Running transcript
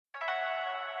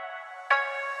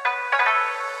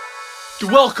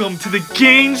Welcome to the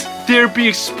Gains Therapy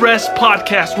Express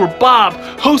podcast, where Bob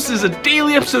hosts a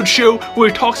daily episode show where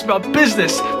he talks about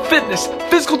business, fitness,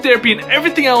 physical therapy, and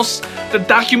everything else that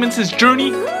documents his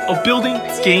journey of building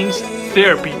Gains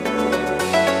Therapy.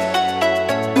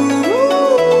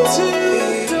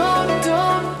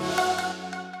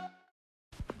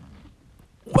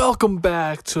 Welcome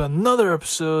back to another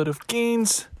episode of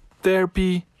Gains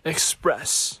Therapy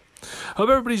Express. Hope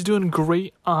everybody's doing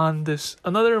great on this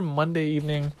another Monday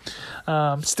evening.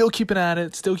 Still keeping at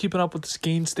it, still keeping up with this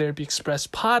Gains Therapy Express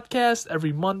podcast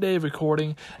every Monday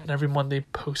recording and every Monday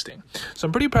posting. So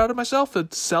I'm pretty proud of myself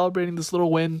at celebrating this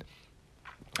little win.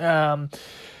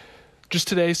 Just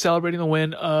today, celebrating the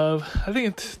win of, I think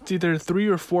it's either 3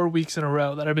 or 4 weeks in a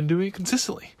row that I've been doing it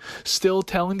consistently. Still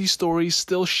telling these stories,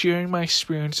 still sharing my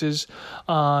experiences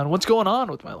on what's going on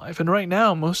with my life. And right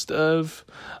now, most of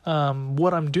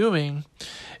what I'm doing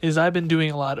is I've been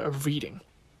doing a lot of reading.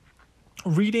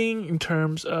 Reading in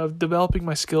terms of developing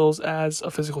my skills as a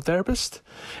physical therapist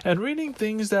and reading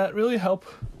things that really help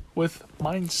with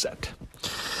mindset.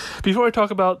 Before I talk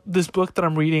about this book that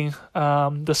I'm reading,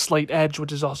 The Slight Edge,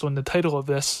 which is also in the title of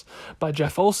this, by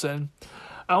Jeff Olson,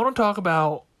 I want to talk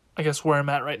about, I guess, where I'm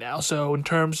at right now. So in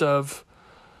terms of,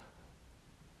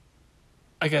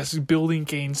 I guess, building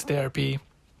Gains Therapy,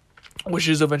 which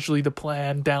is eventually the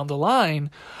plan down the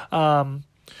line.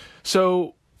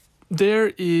 So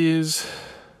there is,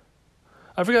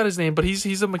 I forgot his name, but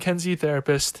he's a McKenzie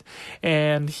therapist,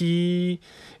 and he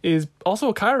is also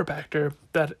a chiropractor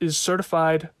that is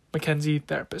certified McKenzie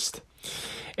therapist.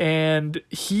 And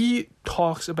he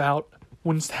talks about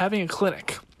when having a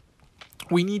clinic,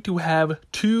 we need to have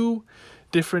 2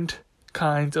 different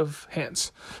kinds of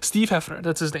hands. Steve Heffner,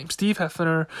 that's his name. Steve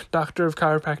Heffner, doctor of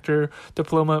chiropractor,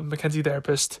 diploma McKenzie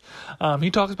therapist. He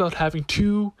talks about having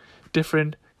 2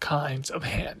 different kinds of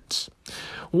hands.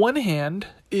 One hand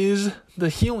is the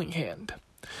healing hand,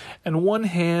 and one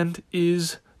hand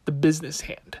is the business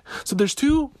hand. So there's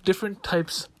 2 different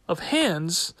types of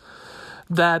hands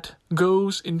that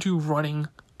goes into running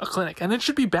a clinic, and it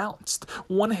should be balanced.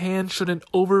 One hand shouldn't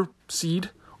oversede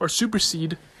or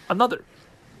supersede another.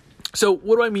 So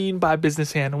what do I mean by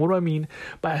business hand, and what do I mean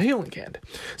by a healing hand?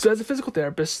 So as a physical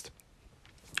therapist,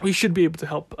 we should be able to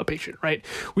help a patient, right?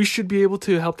 We should be able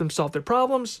to help them solve their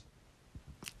problems,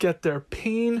 get their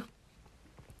pain,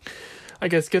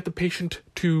 get the patient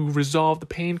to resolve the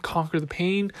pain, conquer the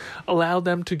pain, allow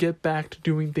them to get back to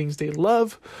doing things they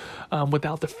love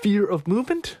without the fear of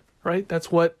movement, right?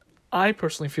 That's what I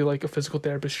personally feel like a physical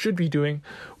therapist should be doing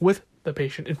with the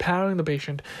patient, empowering the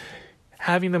patient,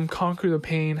 having them conquer the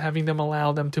pain, having them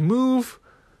allow them to move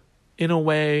in a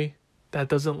way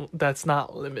that's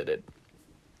not limited.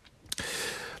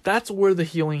 That's where the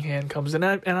healing hand comes in.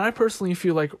 And I personally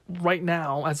feel like right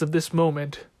now, as of this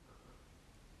moment,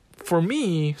 for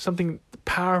me, something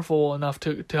powerful enough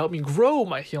to help me grow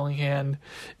my healing hand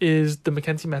is the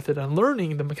McKenzie method and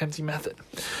learning the McKenzie method.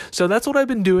 So that's what I've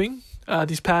been doing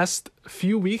these past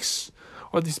few weeks,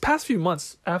 or these past few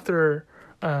months after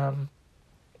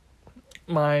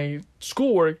my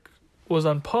schoolwork was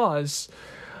on pause.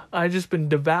 I've just been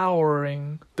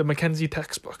devouring the McKenzie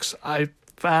textbooks. I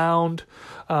found,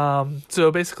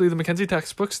 so basically the McKenzie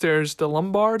textbooks, there's the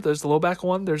lumbar, there's the low back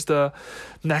one, there's the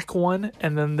neck one,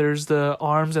 and then there's the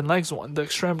arms and legs one, the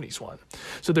extremities one.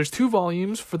 So there's 2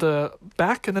 volumes for the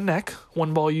back and the neck,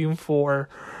 1 volume for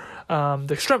the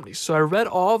extremities. So I read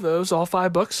all of those, all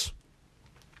 5 books,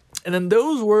 and then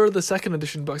those were the second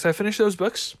edition books. I finished those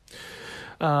books.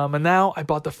 And now I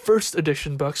bought the first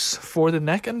edition books for the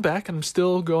neck and back, and I'm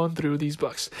still going through these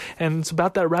books. And it's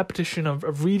about that repetition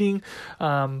of reading.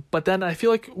 But then I feel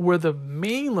like where the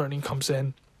main learning comes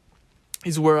in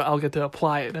is where I'll get to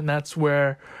apply it. And that's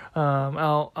where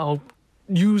I'll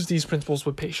use these principles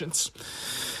with patients.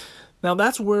 Now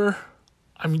that's where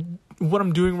what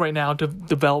I'm doing right now to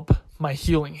develop my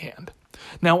healing hand.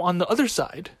 Now on the other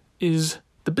side is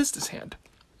the business hand.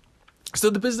 So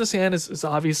the business hand is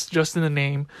obvious, just in the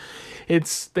name.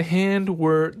 It's the hand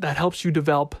that helps you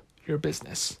develop your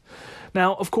business.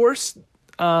 Now, of course,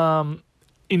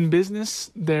 in business,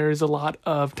 there's a lot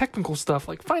of technical stuff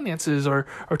like finances or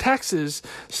taxes,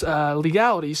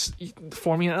 legalities,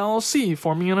 forming an LLC,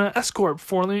 forming an S corp,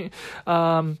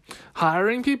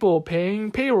 hiring people,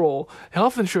 paying payroll,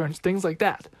 health insurance, things like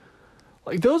that.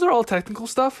 Like those are all technical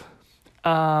stuff.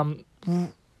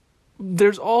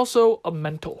 There's also a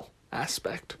mental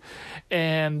aspect,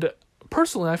 and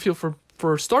personally I feel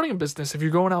for starting a business, if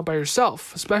you're going out by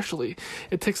yourself especially,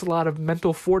 it takes a lot of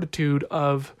mental fortitude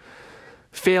of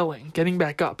failing, getting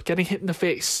back up, getting hit in the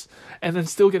face, and then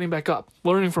still getting back up,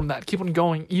 learning from that, keep on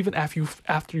going even after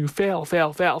you fail,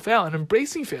 and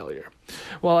embracing failure,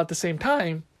 while at the same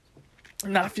time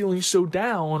not feeling so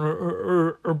down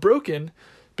or broken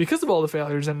because of all the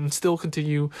failures, and still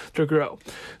continue to grow.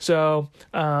 So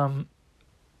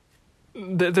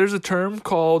there's a term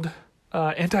called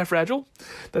anti-fragile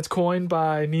that's coined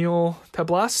by Neil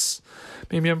Tablas.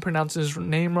 Maybe I'm pronouncing his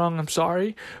name wrong, I'm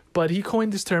sorry, but he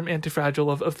coined this term anti-fragile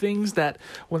of things that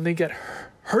when they get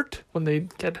hurt, when they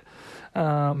get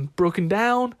broken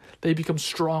down, they become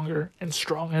stronger and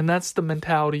stronger. And that's the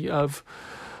mentality of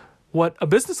what a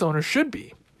business owner should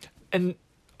be. And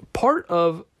part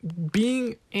of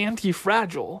being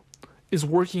anti-fragile is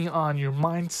working on your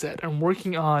mindset and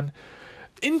working on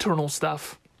internal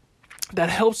stuff that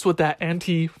helps with that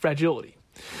anti-fragility.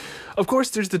 Of course,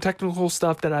 there's the technical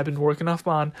stuff that I've been working up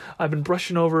on. I've been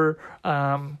brushing over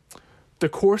the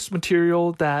course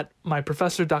material that my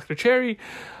professor, Dr. Cherry,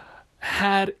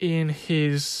 had in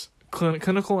his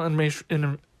clinical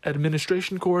and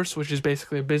administration course, which is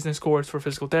basically a business course for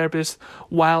physical therapists.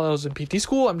 While I was in PT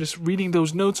school, I'm just reading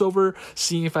those notes over,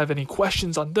 seeing if I have any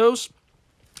questions on those.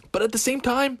 But at the same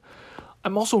time,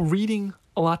 I'm also reading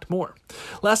a lot more.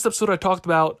 Last episode, I talked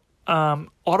about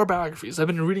autobiographies. I've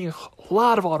been reading a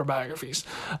lot of autobiographies.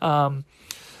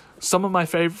 Some of my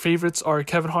favorites are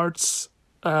Kevin Hart's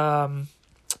Can't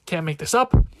Make This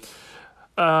Up,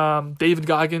 David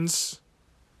Goggins.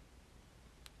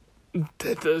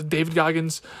 David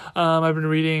Goggins. I've been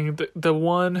reading the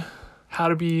one How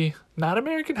to Be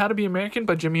American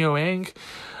by Jimmy O. Yang.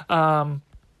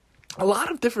 A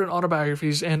lot of different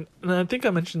autobiographies, and I think I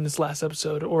mentioned this last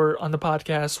episode or on the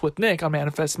podcast with Nick on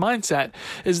Manifest Mindset,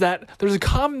 is that there's a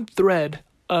common thread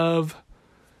of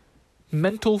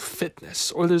mental fitness,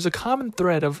 or there's a common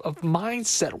thread of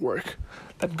mindset work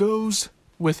that goes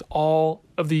with all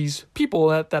of these people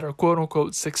that are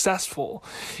quote-unquote successful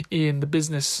in the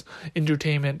business,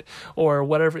 entertainment, or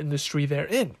whatever industry they're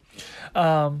in.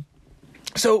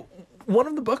 So one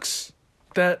of the books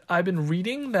that I've been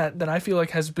reading that I feel like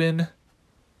has been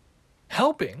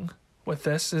helping with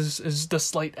this is The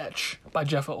Slight Edge by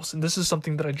Jeff Olson. This is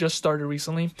something that I just started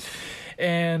recently.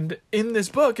 And in this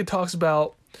book, it talks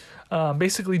about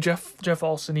basically Jeff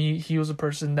Olson. He was a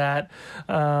person that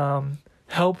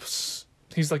helps.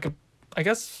 He's like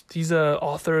he's a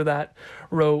author that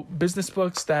wrote business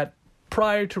books. That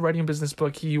prior to writing a business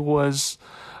book, he was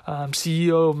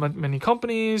CEO of many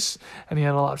companies, and he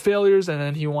had a lot of failures, and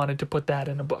then he wanted to put that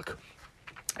in a book.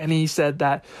 And he said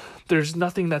that there's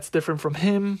nothing that's different from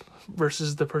him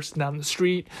versus the person down the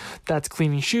street that's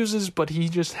cleaning shoes, but he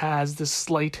just has this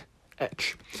slight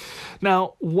edge.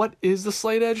 Now, what is the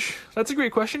slight edge? That's a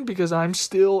great question, because I'm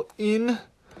still in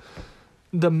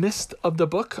the midst of the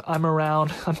book. I'm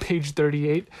around on page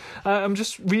 38. I'm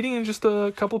just reading in just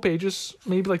a couple pages,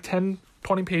 maybe like 10,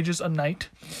 20 pages a night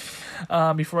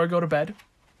before I go to bed.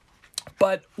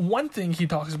 But one thing he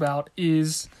talks about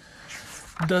is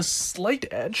the slight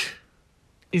edge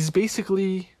is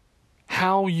basically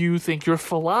how you think, your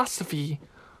philosophy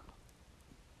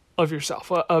of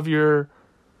yourself, of your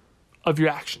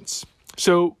actions.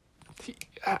 So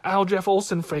how Jeff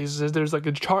Olson phrases it, there's like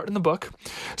a chart in the book.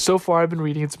 So far I've been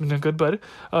reading, it's been a good book.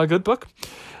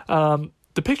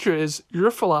 The picture is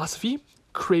your philosophy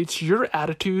creates your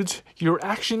attitudes, your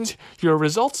actions, your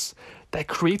results that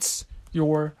creates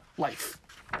your life.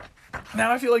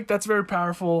 Now I feel like that's very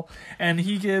powerful, and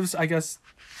he does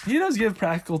give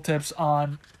practical tips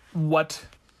on what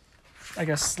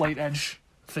slight edge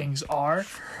things are.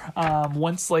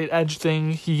 One slight edge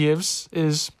thing he gives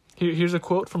is, here's a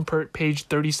quote from page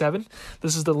 37.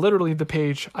 This is literally the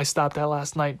page I stopped at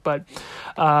last night, but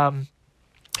I'm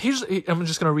just going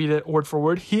to read it word for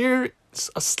word. Here's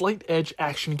a slight edge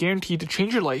action guaranteed to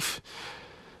change your life.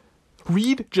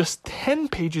 Read just 10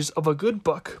 pages of a good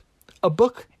book, a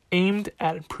book aimed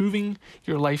at improving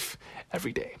your life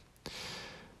every day.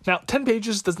 Now, 10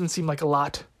 pages doesn't seem like a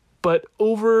lot, but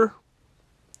over,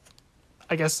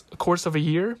 a course of a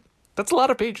year, that's a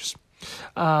lot of pages.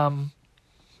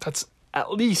 That's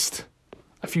at least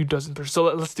a few dozen pages. So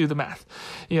let's do the math.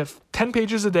 You have 10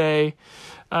 pages a day,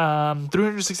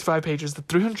 365 pages,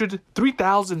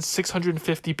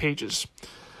 3,650 pages.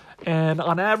 And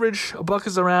on average, a book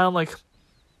is around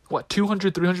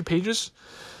 200, 300 pages.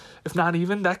 If not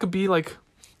even, that could be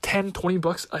 10, 20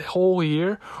 bucks a whole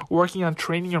year working on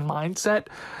training your mindset,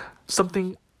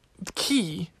 something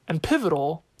key and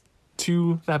pivotal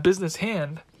to that business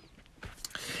hand.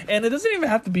 And it doesn't even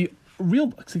have to be real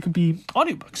books. It could be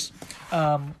audiobooks.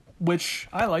 which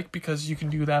I like because you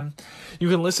can do them. You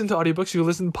can listen to audiobooks, you can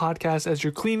listen to podcasts as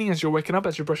you're cleaning, as you're waking up,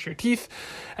 as you're brushing your teeth,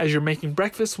 as you're making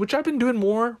breakfast, which I've been doing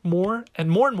more,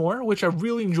 which I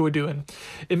really enjoy doing.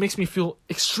 It makes me feel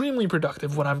extremely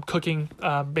productive when I'm cooking,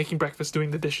 making breakfast,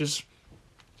 doing the dishes.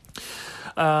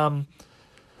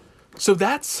 So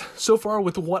that's so far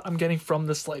with what I'm getting from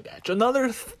the Slight Edge.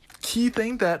 Another key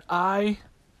thing that I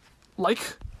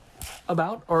like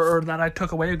about, or that I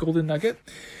took away, a golden nugget,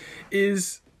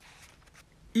 is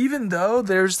even though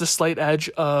there's the slight edge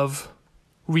of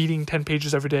reading 10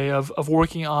 pages every day, of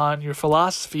working on your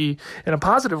philosophy in a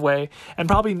positive way, and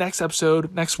probably next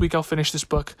week I'll finish this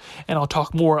book and I'll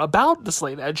talk more about the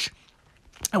slight edge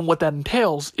and what that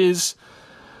entails, is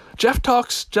Jeff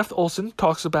Olson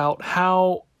talks about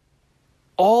how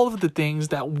all of the things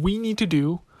that we need to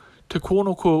do to quote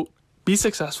unquote be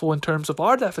successful in terms of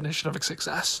our definition of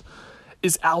success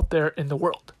is out there in the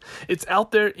world. It's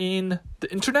out there in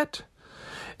the internet.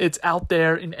 It's out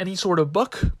there in any sort of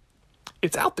book.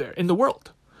 It's out there in the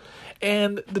world.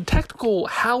 And the technical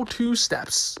how-to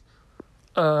steps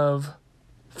of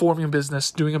forming a business,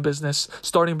 doing a business,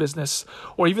 starting a business,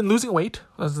 or even losing weight,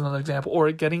 as another example,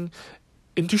 or getting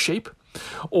into shape,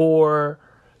 or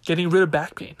getting rid of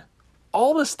back pain.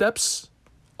 All the steps,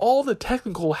 all the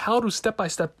technical how-to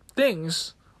step-by-step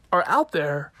things are out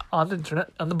there on the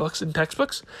internet, on the books and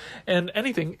textbooks, and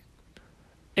anything.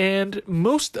 And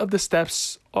most of the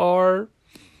steps are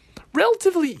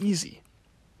relatively easy.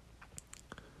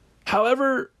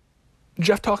 However,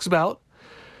 Jeff talks about,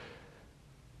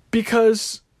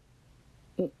 because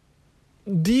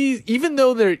even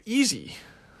though they're easy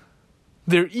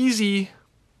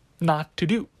not to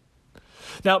do.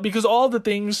 Now, because all the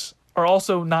things are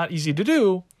also not easy to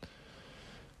do,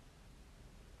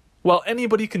 while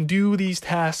anybody can do these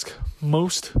tasks,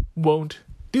 most won't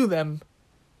do them,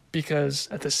 because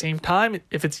at the same time,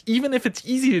 even if it's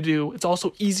easy to do, it's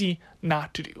also easy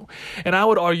not to do. And I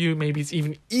would argue maybe it's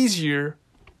even easier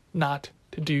not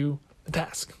to do the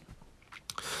task.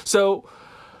 So,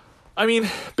 I mean,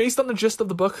 based on the gist of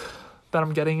the book that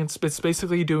I'm getting, it's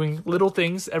basically doing little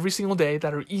things every single day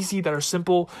that are easy, that are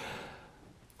simple,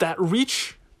 that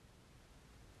reach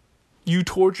you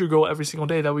towards your goal every single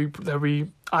day,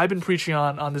 I've been preaching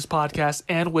on this podcast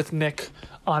and with Nick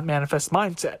on Manifest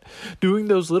Mindset. Doing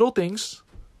those little things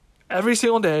every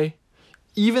single day,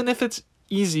 even if it's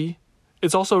easy,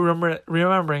 it's also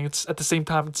remembering it's at the same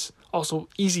time it's also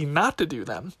easy not to do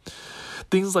them.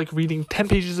 Things like reading 10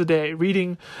 pages a day,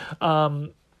 reading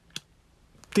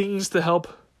things to help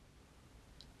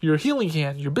your healing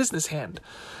hand, your business hand,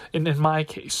 in my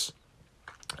case.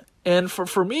 And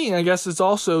for me, I guess it's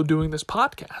also doing this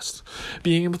podcast,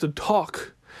 being able to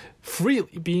talk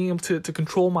freely, being able to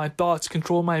control my thoughts,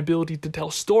 control my ability to tell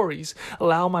stories,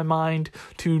 allow my mind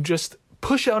to just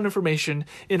push out information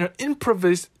in an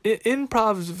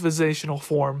improvisational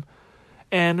form.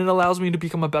 And it allows me to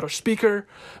become a better speaker,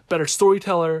 better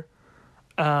storyteller,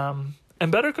 and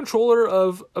better controller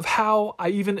of how I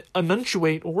even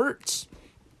enunciate words.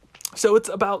 So it's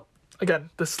about,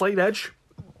 again, the slight edge,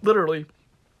 literally.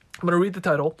 I'm going to read the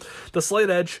title, The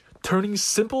Slight Edge, Turning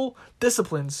Simple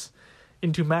Disciplines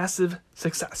into Massive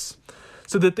Success.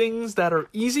 So the things that are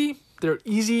easy, they're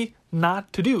easy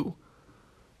not to do,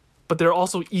 but they're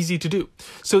also easy to do.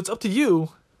 So it's up to you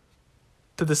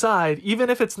to decide,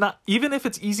 even if it's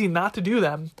easy not to do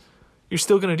them, you're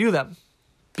still going to do them.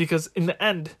 Because in the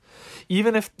end,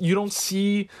 even if you don't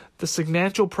see the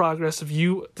substantial progress of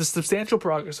you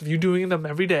doing them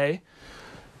every day,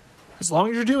 as long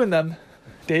as you're doing them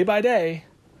day by day,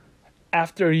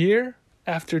 after a year,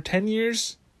 after 10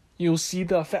 years, you'll see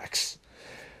the effects.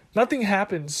 Nothing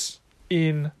happens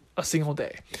in a single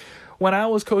day. When I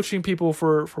was coaching people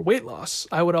for weight loss,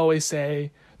 I would always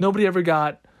say nobody ever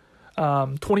got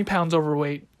 20 pounds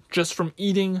overweight just from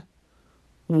eating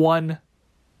one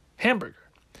hamburger.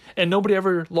 And nobody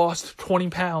ever lost 20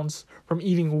 pounds from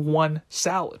eating one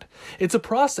salad. It's a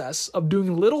process of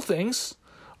doing little things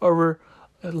over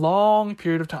a long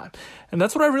period of time. And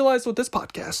that's what I realized with this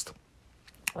podcast.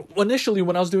 Initially,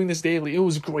 when I was doing this daily, it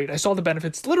was great. I saw the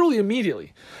benefits literally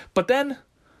immediately. But then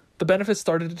the benefits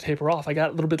started to taper off. I got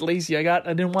a little bit lazy. I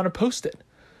didn't want to post it.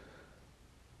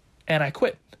 And I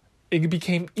quit. It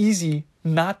became easy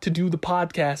not to do the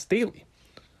podcast daily.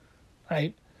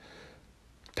 Right?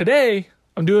 Today,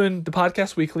 I'm doing the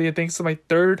podcast weekly. I think it's my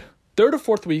third or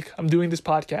fourth week I'm doing this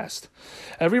podcast.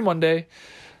 Every Monday,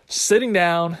 sitting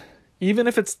down. Even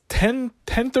if it's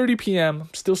 10:30 p.m.,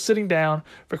 I'm still sitting down,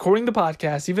 recording the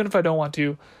podcast, even if I don't want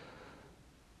to.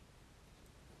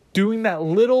 Doing that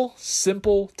little,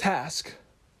 simple task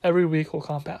every week will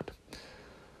compound.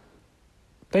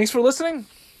 Thanks for listening,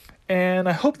 And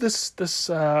I hope this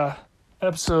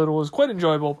episode was quite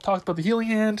enjoyable. Talked about the healing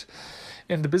hand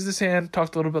and the business hand.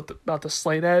 Talked a little bit about the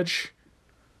slight edge.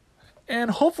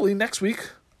 And hopefully next week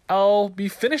I'll be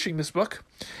finishing this book.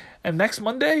 And next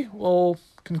Monday we'll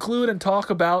conclude and talk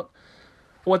about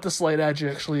what the slight edge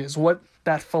actually is, what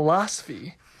that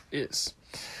philosophy is.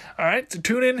 All right, so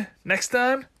tune in next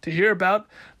time to hear about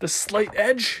the slight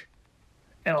edge,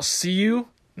 and I'll see you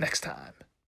next time.